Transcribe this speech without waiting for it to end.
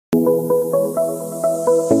I've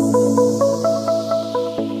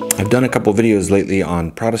done a couple videos lately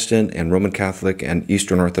on Protestant and Roman Catholic and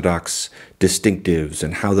Eastern Orthodox distinctives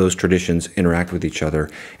and how those traditions interact with each other,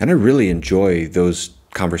 and I really enjoy those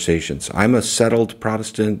conversations. I'm a settled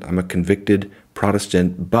Protestant, I'm a convicted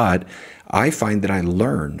Protestant, but I find that I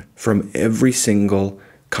learn from every single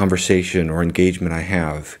conversation or engagement I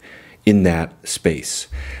have in that space.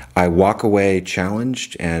 I walk away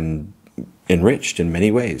challenged and enriched in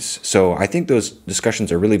many ways. So I think those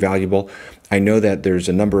discussions are really valuable. I know that there's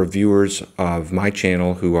a number of viewers of my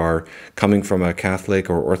channel who are coming from a Catholic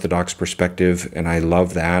or Orthodox perspective, and I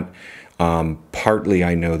love that. Partly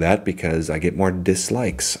I know that because I get more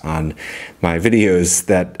dislikes on my videos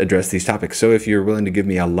that address these topics. So if you're willing to give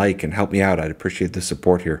me a like and help me out, I'd appreciate the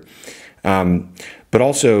support here. But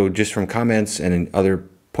also just from comments and in other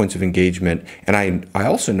points of engagement, and I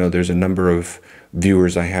also know there's a number of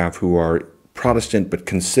viewers I have who are Protestant but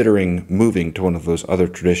considering moving to one of those other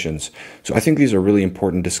traditions. So I think these are really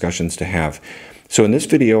important discussions to have. So in this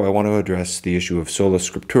video, I want to address the issue of Sola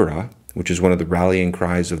Scriptura, which is one of the rallying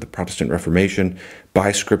cries of the Protestant Reformation,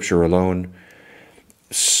 by Scripture alone,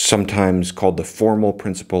 sometimes called the formal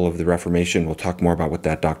principle of the Reformation. We'll talk more about what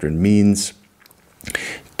that doctrine means.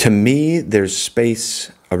 To me, there's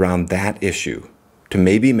space around that issue to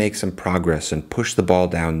maybe make some progress and push the ball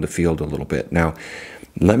down the field a little bit. Now,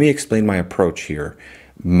 let me explain my approach here.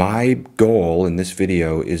 My goal in this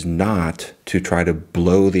video is not to try to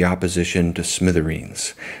blow the opposition to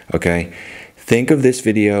smithereens, okay? Think of this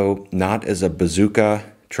video not as a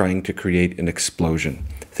bazooka trying to create an explosion.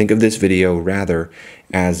 Think of this video rather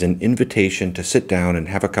as an invitation to sit down and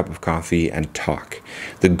have a cup of coffee and talk.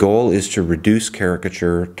 The goal is to reduce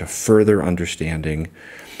caricature, to further understanding,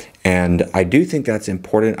 and I do think that's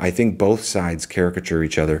important. I think both sides caricature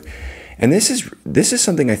each other. And this is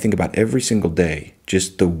something I think about every single day,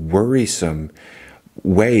 just the worrisome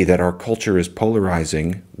way that our culture is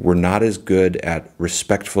polarizing. We're not as good at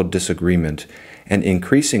respectful disagreement. And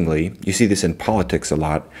increasingly, you see this in politics a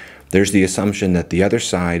lot, there's the assumption that the other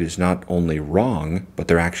side is not only wrong, but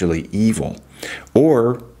they're actually evil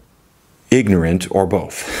or ignorant or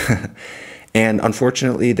both. And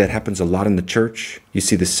unfortunately, that happens a lot in the church. You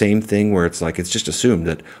see the same thing where it's like, it's just assumed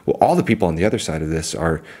that, well, all the people on the other side of this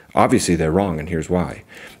are, obviously they're wrong, and here's why.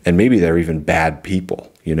 And maybe they're even bad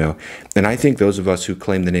people, you know? And I think those of us who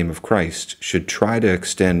claim the name of Christ should try to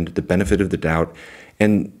extend the benefit of the doubt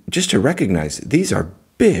and just to recognize these are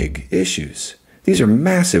big issues. These are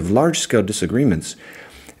massive, large-scale disagreements.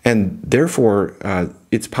 And therefore,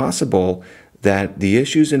 it's possible that the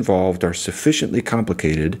issues involved are sufficiently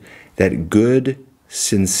complicated that good,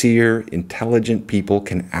 sincere, intelligent people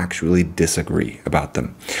can actually disagree about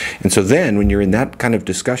them. And so then when you're in that kind of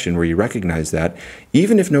discussion where you recognize that,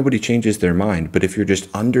 even if nobody changes their mind, but if you're just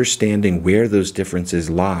understanding where those differences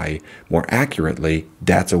lie more accurately,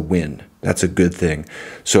 that's a win. That's a good thing.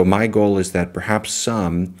 So my goal is that perhaps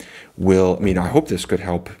some will, I hope this could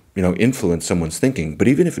help, influence someone's thinking. But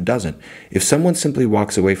even if it doesn't, if someone simply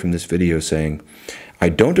walks away from this video saying, I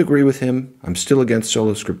don't agree with him, I'm still against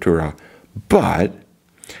Sola Scriptura, but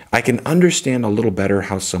I can understand a little better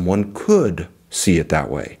how someone could see it that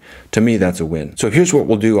way. To me, that's a win. So here's what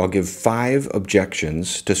we'll do. I'll give 5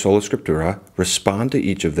 objections to Sola Scriptura, respond to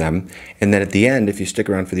each of them, and then at the end, if you stick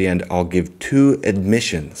around for the end, I'll give 2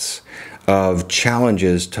 admissions of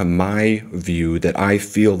challenges to my view that I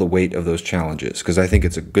feel the weight of those challenges, because I think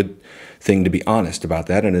it's a good thing to be honest about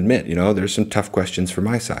that and admit, there's some tough questions from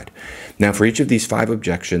my side. Now, for each of these 5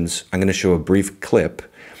 objections, I'm going to show a brief clip.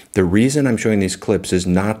 The reason I'm showing these clips is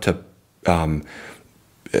not to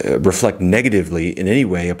reflect negatively in any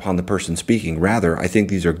way upon the person speaking. Rather, I think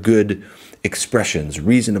these are good expressions,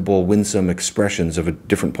 reasonable, winsome expressions of a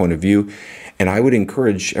different point of view. And I would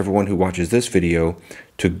encourage everyone who watches this video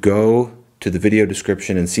to go to the video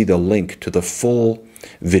description and see the link to the full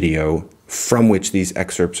video from which these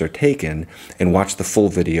excerpts are taken and watch the full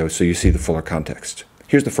video so you see the fuller context.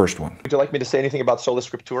 Here's the first one. Would you like me to say anything about Sola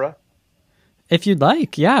Scriptura? If you'd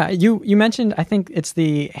like, yeah. You mentioned, I think it's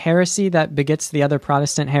the heresy that begets the other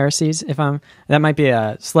Protestant heresies. That might be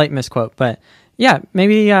a slight misquote, but yeah,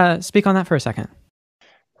 maybe speak on that for a second.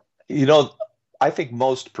 I think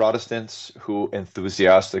most Protestants who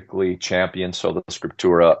enthusiastically champion Sola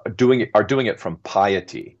Scriptura are doing it from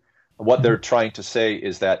piety. What they're trying to say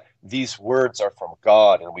is that these words are from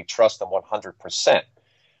God and we trust them 100%.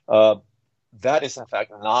 That is, in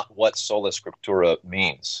fact, not what Sola Scriptura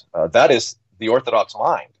means. That is the Orthodox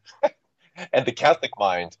mind and the Catholic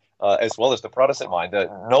mind, as well as the Protestant mind.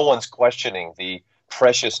 No one's questioning the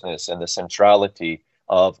preciousness and the centrality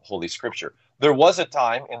of Holy Scripture. There was a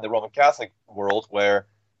time in the Roman Catholic world where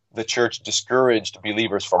the church discouraged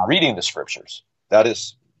believers from reading the scriptures. That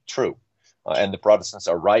is true. And the Protestants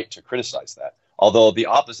are right to criticize that. Although the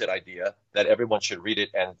opposite idea, that everyone should read it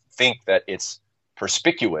and think that it's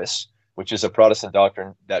perspicuous, which is a Protestant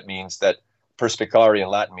doctrine that means that perspicare in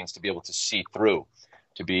Latin means to be able to see through,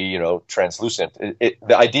 to be, translucent.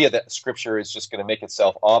 The idea that scripture is just going to make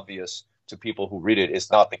itself obvious to people who read it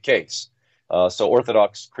is not the case. So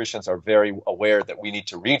Orthodox Christians are very aware that we need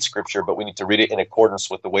to read scripture, but we need to read it in accordance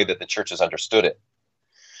with the way that the church has understood it.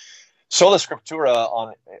 Sola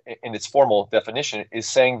Scriptura, in its formal definition, is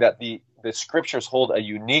saying that the scriptures hold a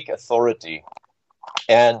unique authority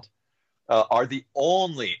and are the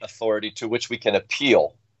only authority to which we can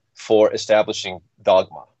appeal for establishing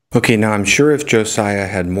dogma. Okay, now I'm sure if Josiah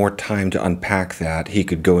had more time to unpack that, he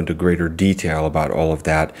could go into greater detail about all of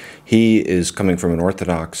that. He is coming from an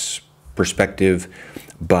Orthodox perspective,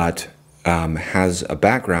 but has a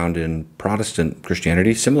background in Protestant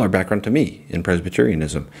Christianity, similar background to me in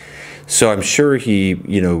Presbyterianism. So I'm sure he,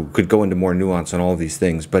 could go into more nuance on all of these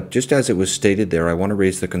things. But just as it was stated there, I want to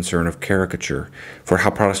raise the concern of caricature for how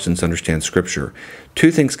Protestants understand Scripture.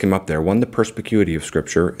 Two things came up there. One, the perspicuity of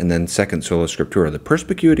Scripture, and then second, Sola Scriptura. The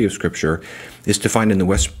perspicuity of Scripture is defined in the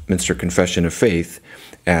Westminster Confession of Faith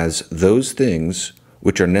as those things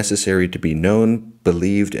which are necessary to be known,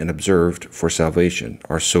 believed, and observed for salvation,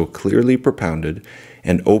 are so clearly propounded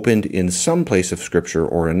and opened in some place of Scripture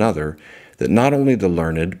or another, that not only the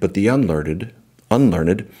learned, but the unlearned,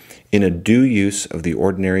 in a due use of the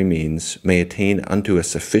ordinary means, may attain unto a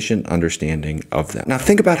sufficient understanding of them. Now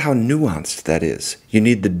think about how nuanced that is. You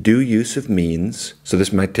need the due use of means, so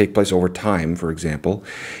this might take place over time, for example.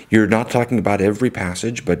 You're not talking about every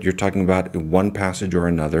passage, but you're talking about one passage or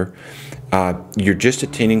another. You're just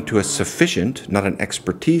attaining to a sufficient, not an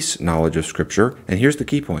expertise, knowledge of Scripture. And here's the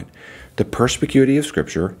key point. The perspicuity of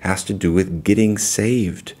Scripture has to do with getting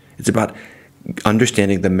saved. It's about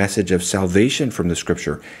understanding the message of salvation from the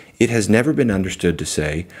Scripture. It has never been understood to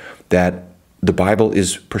say that the Bible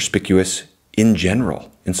is perspicuous in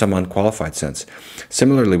general, in some unqualified sense.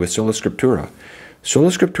 Similarly with Sola Scriptura. Sola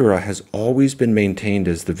Scriptura has always been maintained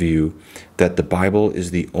as the view that the Bible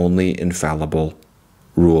is the only infallible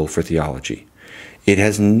rule for theology. It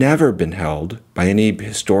has never been held by any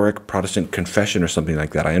historic Protestant confession or something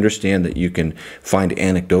like that. I understand that you can find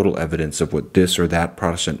anecdotal evidence of what this or that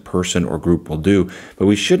Protestant person or group will do, but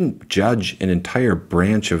we shouldn't judge an entire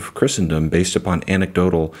branch of Christendom based upon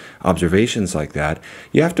anecdotal observations like that.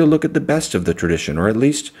 You have to look at the best of the tradition, or at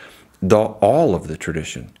least all of the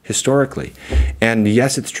tradition, historically. And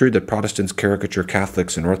yes, it's true that Protestants caricature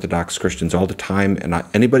Catholics and Orthodox Christians all the time, and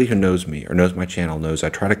anybody who knows me or knows my channel knows I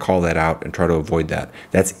try to call that out and try to avoid that.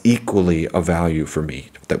 That's equally of value for me,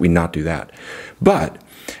 that we not do that. But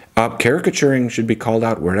caricaturing should be called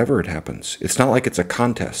out wherever it happens. It's not like it's a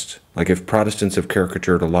contest. Like if Protestants have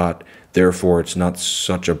caricatured a lot, therefore it's not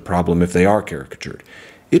such a problem if they are caricatured.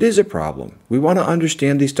 It is a problem. We want to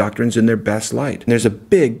understand these doctrines in their best light. And there's a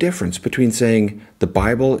big difference between saying the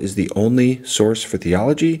Bible is the only source for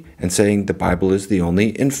theology and saying the Bible is the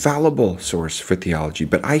only infallible source for theology.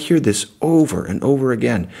 But I hear this over and over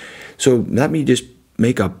again. So let me just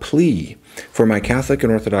make a plea for my Catholic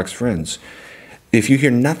and Orthodox friends. If you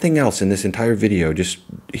hear nothing else in this entire video, just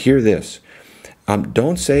hear this.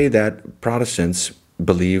 Don't say that Protestants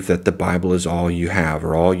believe that the Bible is all you have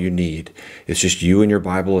or all you need. It's just you and your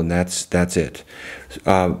Bible and that's it.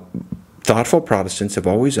 Thoughtful Protestants have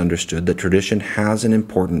always understood that tradition has an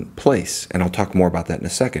important place, and I'll talk more about that in a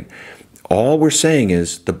second. All we're saying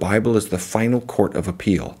is the Bible is the final court of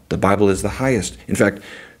appeal. The Bible is the highest. In fact,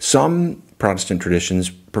 some Protestant traditions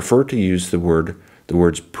prefer to use the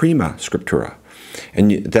words prima scriptura.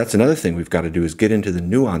 And that's another thing we've got to do, is get into the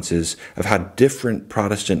nuances of how different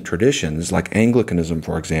Protestant traditions, like Anglicanism,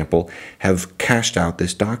 for example, have cashed out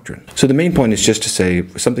this doctrine. So the main point is just to say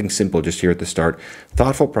something simple just here at the start.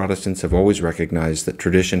 Thoughtful Protestants have always recognized that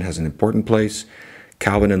tradition has an important place.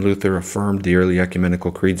 Calvin and Luther affirmed the early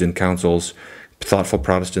ecumenical creeds and councils. Thoughtful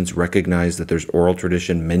Protestants recognize that there's oral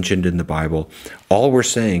tradition mentioned in the Bible. All we're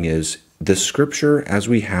saying is the Scripture as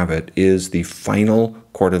we have it is the final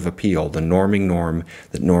court of appeal, the norming norm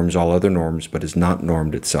that norms all other norms but is not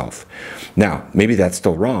normed itself. Now, maybe that's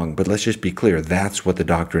still wrong, but let's just be clear. That's what the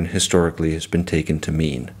doctrine historically has been taken to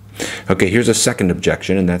mean. Okay, here's a second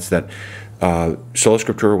objection, and that's that Sola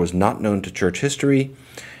Scriptura was not known to church history.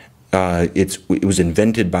 It was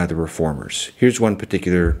invented by the Reformers. Here's one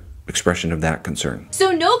particular expression of that concern.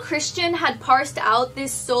 So no Christian had parsed out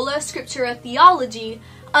this Sola Scriptura theology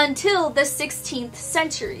until the 16th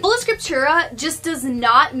century. Sola Scriptura just does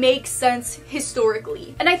not make sense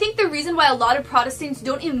historically. And I think the reason why a lot of Protestants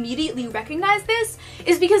don't immediately recognize this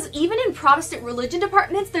is because even in Protestant religion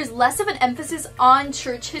departments, there's less of an emphasis on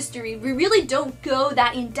church history. We really don't go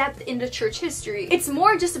that in depth into church history. It's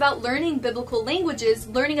more just about learning biblical languages,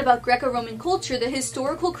 learning about Greco-Roman culture, the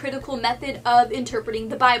historical critical method of interpreting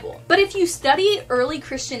the Bible. But if you study early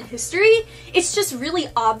Christian history, it's just really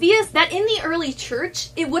obvious that in the early church,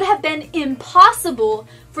 it would have been impossible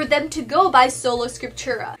for them to go by Sola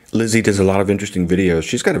Scriptura. Lizzie does a lot of interesting videos.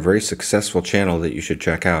 She's got a very successful channel that you should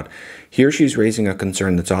check out. Here she's raising a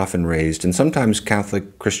concern that's often raised, and sometimes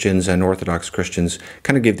Catholic Christians and Orthodox Christians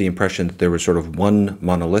kind of give the impression that there was sort of one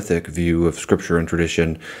monolithic view of Scripture and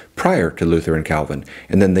tradition prior to Luther and Calvin,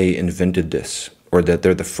 and then they invented this, or that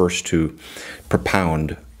they're the first to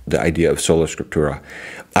propound the idea of Sola Scriptura.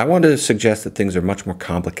 I want to suggest that things are much more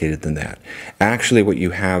complicated than that. Actually, what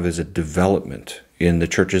you have is a development in the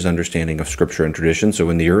church's understanding of Scripture and tradition. So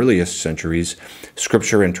in the earliest centuries,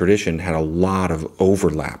 Scripture and tradition had a lot of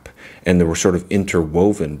overlap, and they were sort of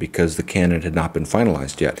interwoven because the canon had not been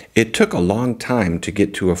finalized yet. It took a long time to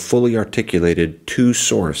get to a fully articulated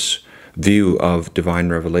two-source view of divine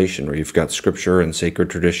revelation, where you've got Scripture and sacred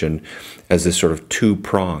tradition as this sort of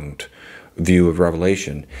two-pronged view of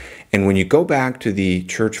revelation. And when you go back to the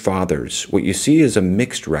church fathers, what you see is a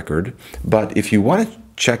mixed record. But if you want to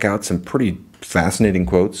check out some pretty fascinating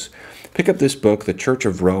quotes, pick up this book, The Church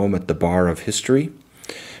of Rome at the Bar of History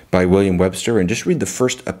by William Webster, and just read the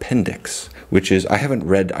first appendix, which is, I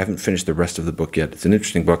haven't finished the rest of the book yet. It's an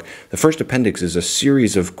interesting book. The first appendix is a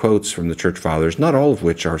series of quotes from the church fathers, not all of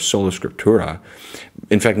which are Sola Scriptura.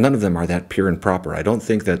 In fact, none of them are that pure and proper. I don't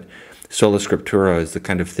think that Sola Scriptura is the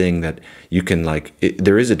kind of thing that you can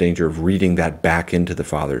there is a danger of reading that back into the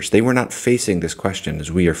fathers. They were not facing this question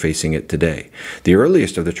as we are facing it today. The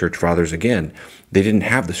earliest of the church fathers, again, they didn't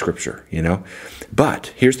have the Scripture, But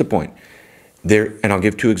here's the point. And I'll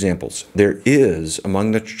give two examples. There is,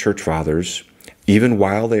 among the church fathers, even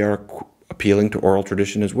while they are appealing to oral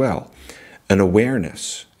tradition as well, an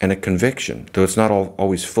awareness and a conviction, though it's not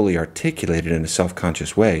always fully articulated in a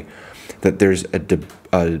self-conscious way, that there's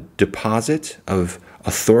a deposit of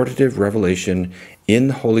authoritative revelation in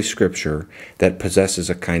Holy Scripture that possesses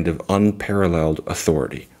a kind of unparalleled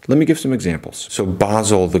authority. Let me give some examples. So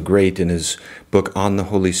Basil the Great, in his book On the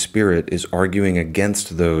Holy Spirit, is arguing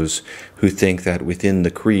against those who think that within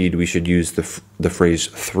the creed we should use the phrase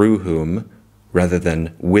through whom rather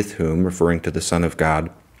than with whom, referring to the Son of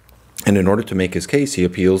God. And in order to make his case, he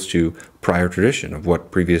appeals to prior tradition of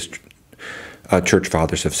what previous church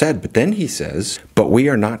fathers have said. But then he says, but we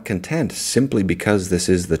are not content simply because this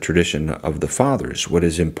is the tradition of the fathers. What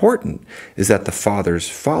is important is that the fathers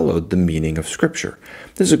followed the meaning of Scripture.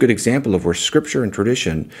 This is a good example of where Scripture and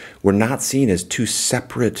tradition were not seen as two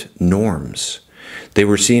separate norms. They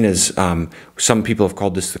were seen as, some people have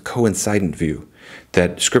called this the coincident view,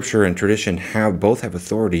 that Scripture and tradition both have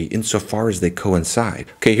authority insofar as they coincide.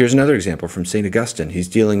 Okay, here's another example from St. Augustine. He's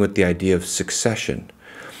dealing with the idea of succession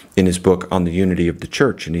in his book On the Unity of the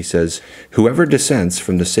Church, and he says, whoever dissents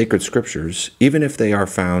from the sacred Scriptures, even if they are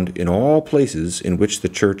found in all places in which the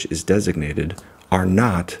Church is designated, are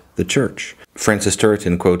not the Church. Francis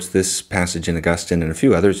Turretin quotes this passage in Augustine and a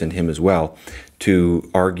few others in him as well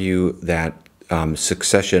to argue that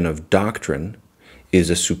succession of doctrine is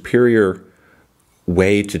a superior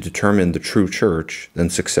way to determine the true church than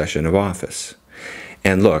succession of office.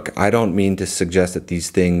 And look, I don't mean to suggest that these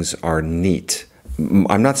things are neat.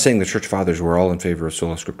 I'm not saying the church fathers were all in favor of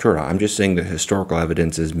Sola Scriptura. I'm just saying the historical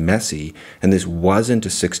evidence is messy, and this wasn't a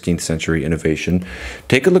 16th century innovation.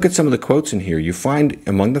 Take a look at some of the quotes in here. You find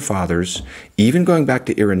among the fathers, even going back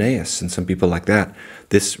to Irenaeus and some people like that,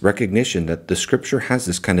 this recognition that the Scripture has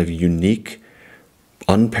this kind of unique,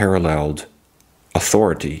 unparalleled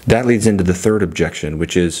authority. That leads into the third objection,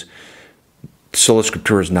 which is Sola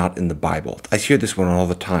Scriptura is not in the Bible. I hear this one all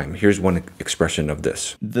the time. Here's one expression of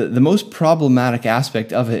this. The most problematic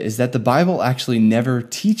aspect of it is that the Bible actually never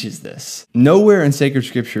teaches this. Nowhere in sacred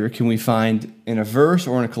Scripture can we find in a verse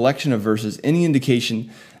or in a collection of verses any indication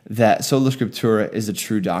that Sola Scriptura is a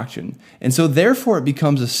true doctrine. And so therefore it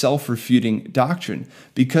becomes a self-refuting doctrine,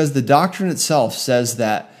 because the doctrine itself says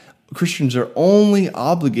that Christians are only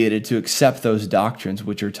obligated to accept those doctrines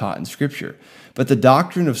which are taught in Scripture. But the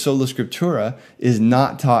doctrine of Sola Scriptura is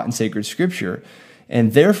not taught in sacred Scripture,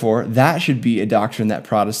 and therefore that should be a doctrine that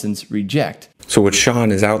Protestants reject. So what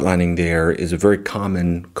Sean is outlining there is a very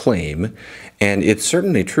common claim, and it's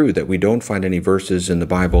certainly true that we don't find any verses in the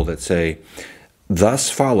Bible that say thus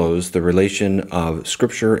follows the relation of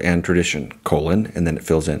Scripture and tradition, and then it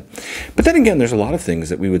fills in. But then again, there's a lot of things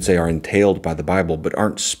that we would say are entailed by the Bible, but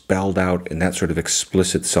aren't spelled out in that sort of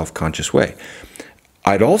explicit, self-conscious way.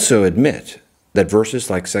 I'd also admit that verses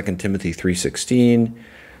like 2 Timothy 3:16,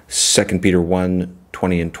 2 Peter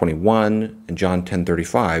 1:20 and 21, and John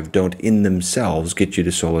 10:35 don't in themselves get you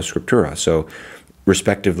to Sola Scriptura. So,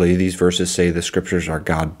 respectively, these verses say the Scriptures are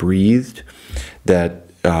God-breathed, that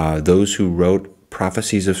those who wrote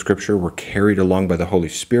prophecies of Scripture were carried along by the Holy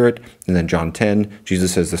Spirit. And then John 10,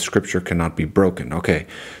 Jesus says the Scripture cannot be broken. Okay,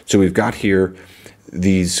 so we've got here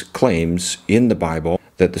these claims in the Bible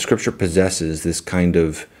that the Scripture possesses this kind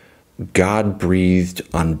of God-breathed,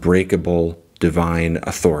 unbreakable, divine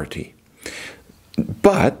authority.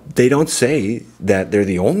 But they don't say that they're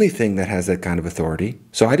the only thing that has that kind of authority.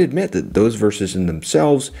 So I'd admit that those verses in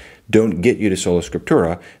themselves don't get you to Sola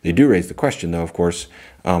Scriptura. They do raise the question, though, of course,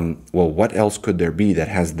 well, what else could there be that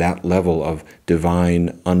has that level of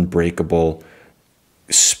divine, unbreakable,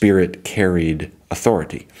 spirit-carried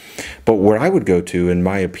authority? But where I would go to, and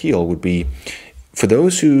my appeal would be, for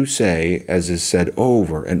those who say, as is said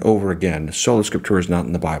over and over again, Sola Scriptura is not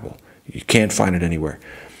in the Bible. You can't find it anywhere.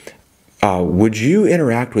 Would you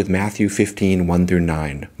interact with Matthew 15, 1 through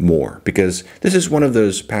 9 more? Because this is one of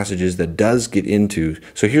those passages that does get into,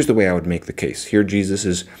 so here's the way I would make the case. Here Jesus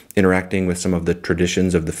is interacting with some of the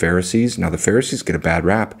traditions of the Pharisees. Now the Pharisees get a bad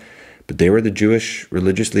rap, but they were the Jewish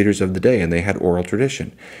religious leaders of the day, and they had oral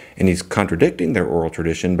tradition. And he's contradicting their oral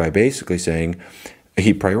tradition by basically saying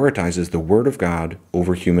he prioritizes the Word of God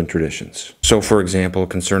over human traditions. So, for example,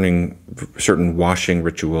 concerning certain washing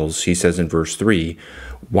rituals, he says in verse 3,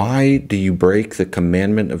 "Why do you break the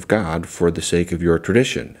commandment of God for the sake of your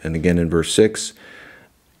tradition?" And again in verse 6,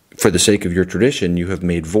 "For the sake of your tradition, you have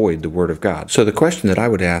made void the Word of God." So the question that I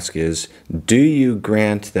would ask is, do you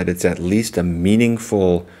grant that it's at least a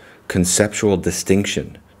meaningful conceptual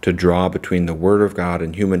distinction to draw between the Word of God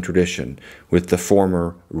and human tradition, with the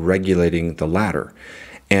former regulating the latter?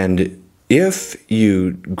 And if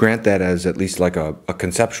you grant that as at least like a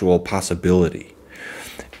conceptual possibility,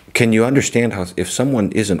 can you understand how, if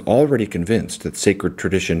someone isn't already convinced that sacred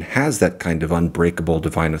tradition has that kind of unbreakable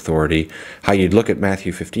divine authority, how you'd look at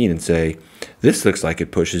Matthew 15 and say, this looks like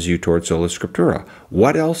it pushes you towards Sola Scriptura.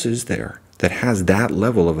 What else is there that has that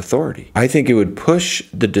level of authority? I think it would push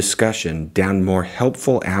the discussion down more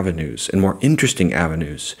helpful avenues and more interesting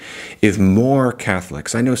avenues if more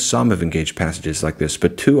Catholics, I know some have engaged passages like this,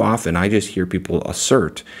 but too often I just hear people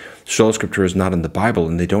assert Sola Scriptura is not in the Bible,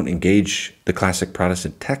 and they don't engage the classic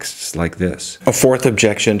Protestant texts like this. A fourth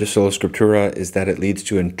objection to Sola Scriptura is that it leads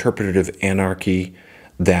to interpretative anarchy,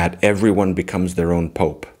 that everyone becomes their own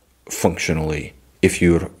pope, functionally, if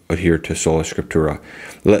you adhere to Sola Scriptura.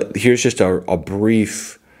 Here's just a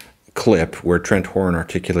brief clip where Trent Horn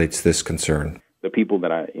articulates this concern. The people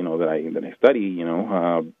that I study,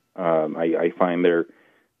 I find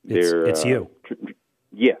it's you.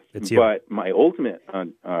 Yes, it's you. But my ultimate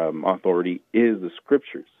authority is the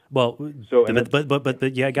Scriptures. Well,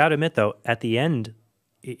 but you got to admit though, at the end,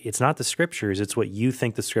 it's not the Scriptures; it's what you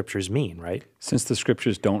think the Scriptures mean, right? Since the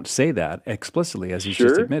Scriptures don't say that explicitly, as you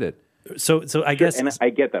just admitted. So I guess, and I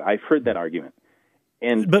get that. I've heard that argument.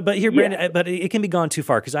 And but here, Brandon, but it can be gone too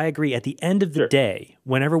far, because I agree. At the end of the day,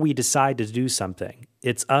 whenever we decide to do something,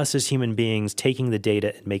 it's us as human beings taking the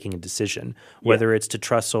data and making a decision, whether it's to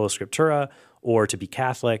trust Sola Scriptura or to be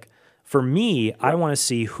Catholic. For me, I want to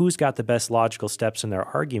see who's got the best logical steps in their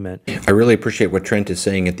argument. I really appreciate what Trent is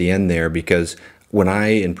saying at the end there, because when I,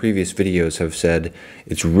 in previous videos, have said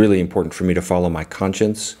it's really important for me to follow my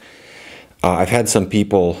conscience, I've had some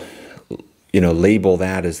people label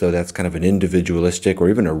that as though that's kind of an individualistic or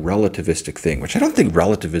even a relativistic thing, which I don't think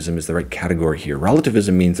relativism is the right category here.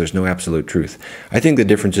 Relativism means there's no absolute truth. I think the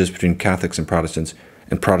differences between Catholics and Protestants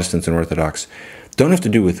and Orthodox don't have to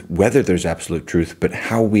do with whether there's absolute truth, but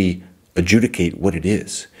how we adjudicate what it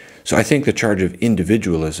is. So I think the charge of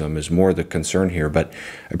individualism is more the concern here, but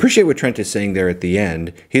I appreciate what Trent is saying there at the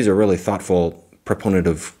end. He's a really thoughtful proponent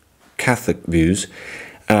of Catholic views,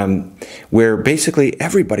 where basically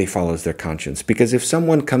everybody follows their conscience. Because if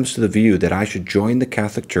someone comes to the view that I should join the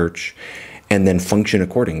Catholic Church and then function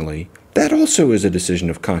accordingly, that also is a decision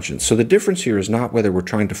of conscience. So the difference here is not whether we're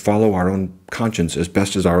trying to follow our own conscience as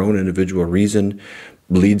best as our own individual reason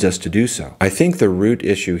leads us to do so. I think the root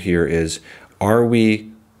issue here is, are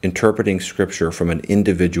we interpreting Scripture from an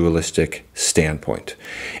individualistic standpoint?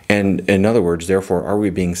 And in other words, therefore, are we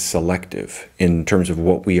being selective in terms of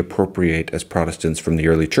what we appropriate as Protestants from the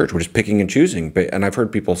early church? We're just picking and choosing. And I've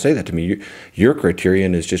heard people say that to me. Your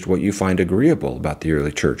criterion is just what you find agreeable about the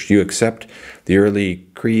early church. You accept the early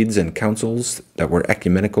creeds and councils that were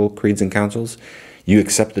ecumenical creeds and councils. You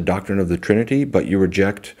accept the doctrine of the Trinity, but you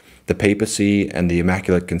reject the papacy and the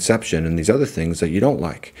Immaculate Conception and these other things that you don't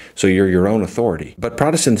like. So you're your own authority. But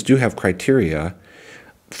Protestants do have criteria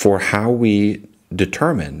for how we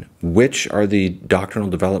determine which are the doctrinal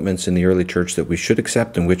developments in the early church that we should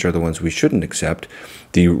accept and which are the ones we shouldn't accept.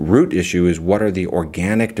 The root issue is what are the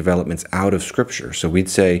organic developments out of Scripture. So we'd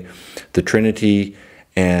say the Trinity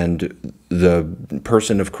and the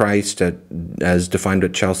person of Christ as defined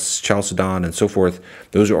at Chalcedon and so forth,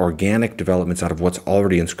 those are organic developments out of what's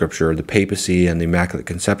already in Scripture. The papacy and the Immaculate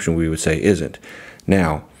Conception, we would say, isn't.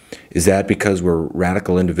 Now, is that because we're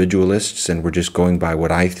radical individualists and we're just going by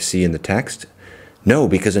what I see in the text? No,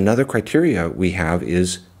 because another criteria we have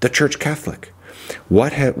is the Church Catholic.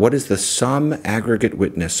 What is the sum aggregate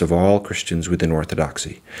witness of all Christians within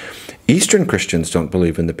Orthodoxy? Eastern Christians don't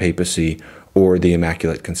believe in the papacy or the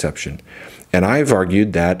Immaculate Conception. And I've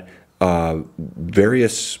argued that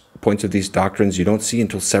various points of these doctrines you don't see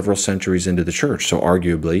until several centuries into the church. So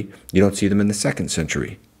arguably, you don't see them in the 2nd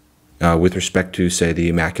century with respect to, say, the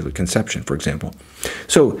Immaculate Conception, for example.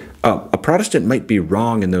 So a Protestant might be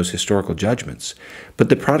wrong in those historical judgments, but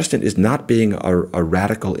the Protestant is not being a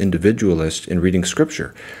radical individualist in reading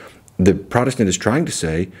Scripture. The Protestant is trying to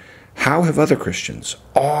say, how have other Christians,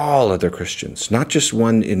 all other Christians, not just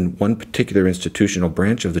one in one particular institutional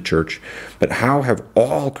branch of the church, but how have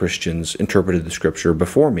all Christians interpreted the Scripture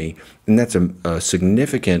before me? And that's a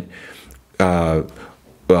significant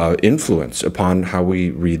influence upon how we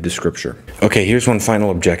read the Scripture. Okay, here's one final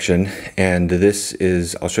objection, and this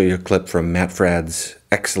is, I'll show you a clip from Matt Fradd's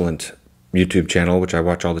excellent YouTube channel, which I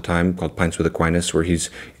watch all the time, called Pints with Aquinas, where he's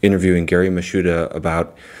interviewing Gary Mashuda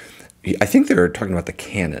about, I think they're talking about the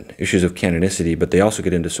canon, issues of canonicity, but they also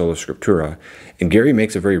get into Sola Scriptura. And Gary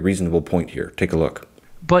makes a very reasonable point here. Take a look.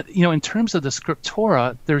 But, in terms of the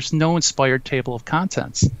Scriptura, there's no inspired table of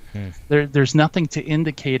contents. There's nothing to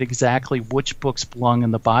indicate exactly which books belong in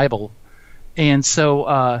the Bible. And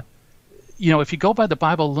so, if you go by the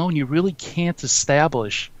Bible alone, you really can't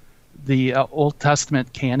establish the Old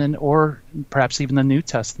Testament canon or perhaps even the New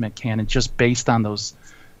Testament canon just based on those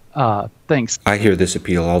things. I hear this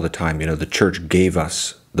appeal all the time. The church gave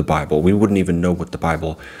us the Bible. We wouldn't even know what the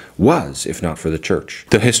Bible was if not for the church.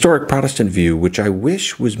 The historic Protestant view, which I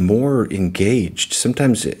wish was more engaged,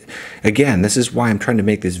 sometimes, again, this is why I'm trying to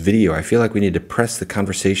make this video. I feel like we need to press the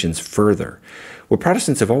conversations further. What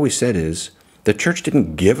Protestants have always said is, the church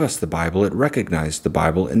didn't give us the Bible, it recognized the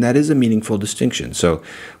Bible, and that is a meaningful distinction. So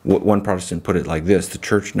one Protestant put it like this: the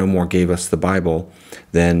church no more gave us the Bible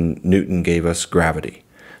than Newton gave us gravity.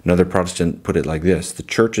 Another Protestant put it like this: the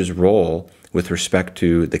church's role with respect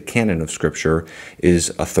to the canon of Scripture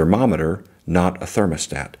is a thermometer, not a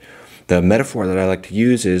thermostat. The metaphor that I like to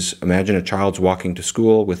use is, imagine a child's walking to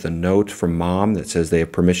school with a note from mom that says they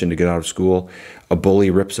have permission to get out of school. A bully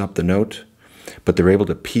rips up the note, but they're able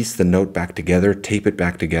to piece the note back together, tape it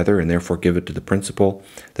back together, and therefore give it to the principal.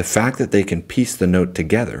 The fact that they can piece the note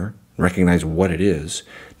together, recognize what it is,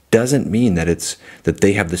 doesn't mean that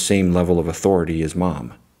they have the same level of authority as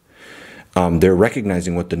mom. They're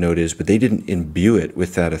recognizing what the note is, but they didn't imbue it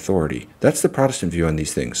with that authority. That's the Protestant view on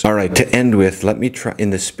these things. All right, to end with, let me try,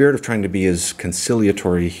 in the spirit of trying to be as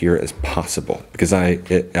conciliatory here as possible, because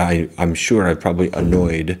I'm sure I've probably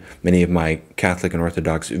annoyed many of my Catholic and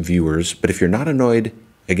Orthodox viewers, but if you're not annoyed,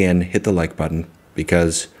 again, hit the like button,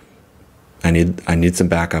 because I need some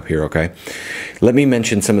backup here, okay? Let me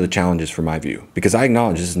mention some of the challenges from my view, because I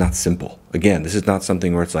acknowledge this is not simple. Again, this is not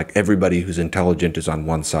something where it's like everybody who's intelligent is on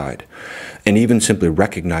one side. And even simply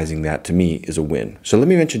recognizing that, to me, is a win. So let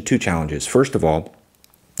me mention 2 challenges. First of all,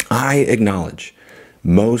 I acknowledge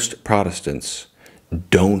most Protestants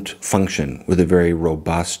don't function with a very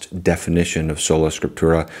robust definition of Sola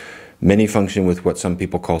Scriptura. Many function with what some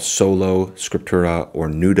people call Solo Scriptura or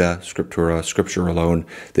Nuda Scriptura, Scripture alone.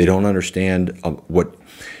 They don't understand a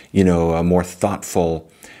more thoughtful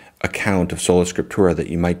account of Sola Scriptura that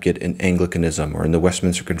you might get in Anglicanism or in the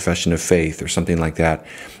Westminster Confession of Faith or something like that.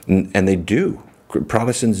 And they do.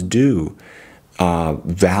 Protestants do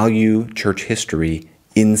value church history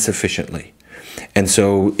insufficiently. And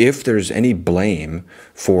so if there's any blame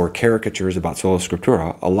for caricatures about Sola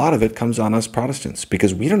Scriptura, a lot of it comes on us Protestants,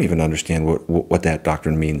 because we don't even understand what that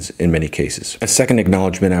doctrine means in many cases. A second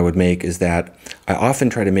acknowledgement I would make is that I often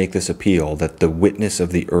try to make this appeal that the witness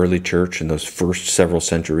of the early church in those first several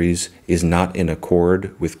centuries is not in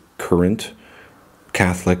accord with current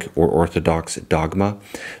Catholic or Orthodox dogma,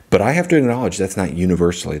 but I have to acknowledge that's not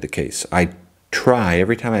universally the case. I try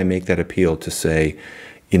every time I make that appeal to say,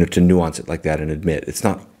 to nuance it like that and admit it's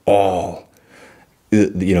not all,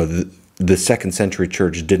 the second century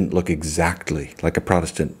church didn't look exactly like a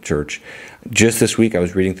Protestant church. Just this week I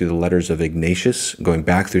was reading through the letters of Ignatius, going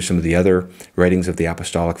back through some of the other writings of the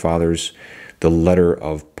Apostolic Fathers, the letter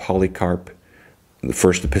of Polycarp, the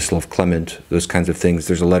first epistle of Clement, those kinds of things.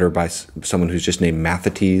 There's a letter by someone who's just named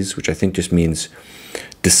Mathetes, which I think just means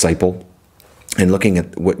disciple, and looking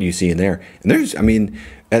at what you see in there. And there's,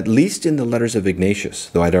 at least in the letters of Ignatius,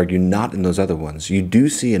 though I'd argue not in those other ones, you do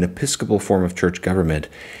see an episcopal form of church government,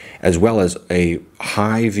 as well as a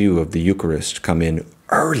high view of the Eucharist come in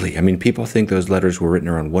early. People think those letters were written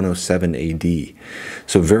around 107 AD.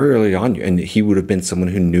 So very early on, and he would have been someone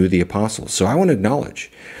who knew the apostles. So I want to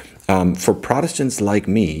acknowledge, for Protestants like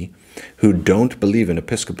me, who don't believe in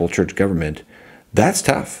episcopal church government, that's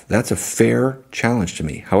tough. That's a fair challenge to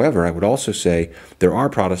me. However, I would also say there are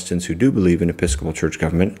Protestants who do believe in episcopal church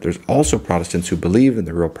government. There's also Protestants who believe in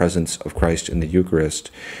the real presence of Christ in the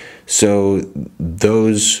Eucharist. So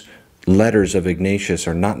those letters of Ignatius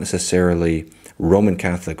are not necessarily Roman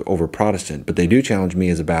Catholic over Protestant, but they do challenge me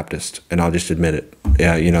as a Baptist, and I'll just admit it.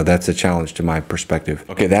 Yeah, that's a challenge to my perspective.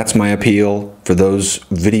 Okay, that's my appeal for those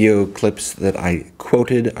video clips that I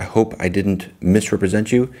quoted. I hope I didn't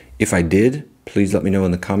misrepresent you. If I did, please let me know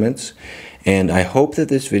in the comments. And I hope that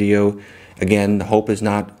this video, again, the hope is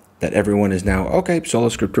not that everyone is now, okay, Sola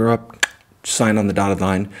Scriptura, sign on the dotted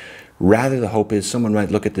line. Rather, the hope is someone might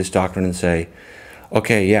look at this doctrine and say,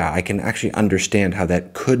 okay, yeah, I can actually understand how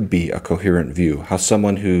that could be a coherent view, how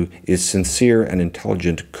someone who is sincere and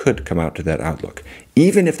intelligent could come out to that outlook.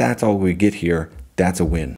 Even if that's all we get here, that's a win.